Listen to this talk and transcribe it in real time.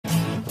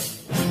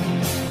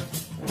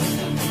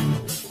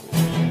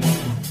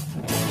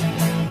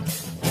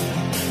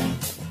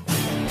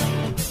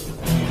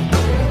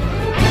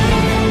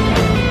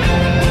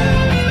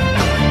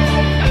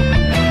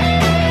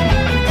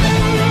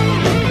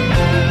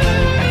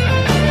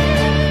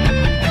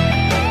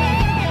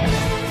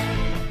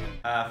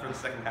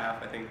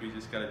we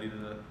just got to do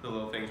the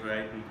little things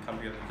right and come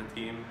together as a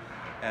team,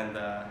 and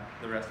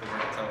the rest will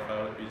work itself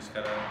out. We just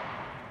got to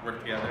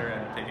work together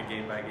and take it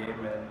game by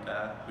game,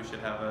 and we should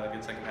have a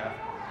good second half.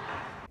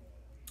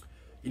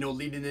 You know,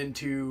 leading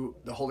into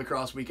the Holy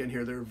Cross weekend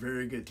here, they're a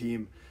very good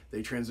team.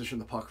 They transition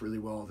the puck really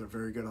well. They're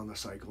very good on the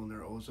cycle in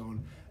their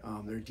O-zone.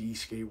 Their D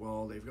skate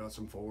well. They've got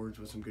some forwards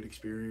with some good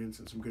experience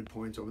and some good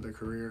points over their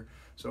career.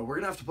 So we're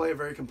going to have to play a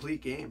very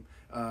complete game,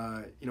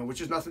 you know,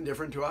 which is nothing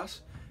different to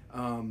us.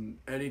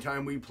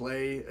 Anytime we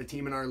play a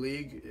team in our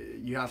league,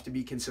 you have to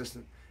be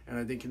consistent. And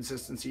I think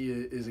consistency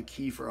is a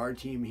key for our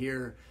team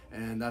here,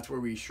 and that's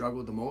where we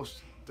struggled the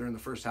most during the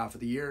first half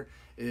of the year.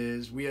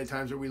 Is we had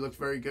times where we looked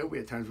very good, we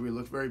had times where we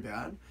looked very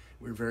bad.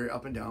 We were very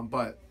up and down,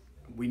 but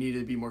we needed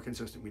to be more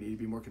consistent. We need to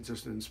be more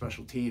consistent in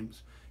special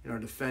teams, in our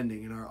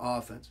defending, in our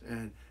offense.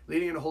 And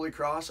leading into Holy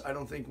Cross, I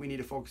don't think we need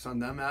to focus on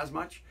them as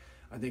much.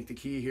 I think the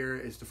key here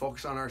is to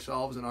focus on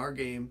ourselves and our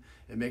game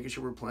and making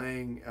sure we're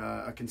playing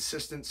a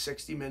consistent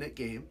 60-minute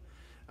game.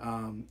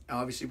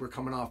 Obviously, we're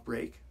coming off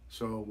break,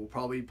 so we'll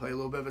probably play a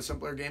little bit of a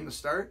simpler game to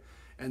start,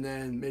 and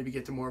then maybe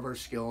get to more of our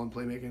skill and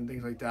playmaking and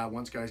things like that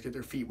once guys get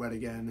their feet wet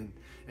again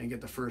and get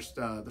the first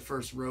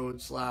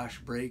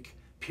road/break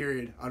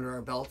period under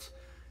our belts,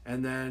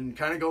 and then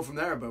kind of go from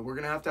there. But we're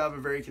going to have a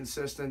very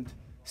consistent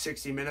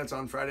 60 minutes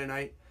on Friday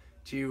night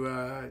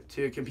to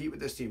compete with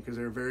this team, because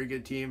they're a very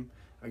good team.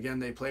 Again,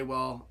 they play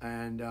well,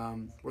 and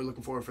we're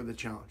looking forward for the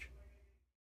challenge.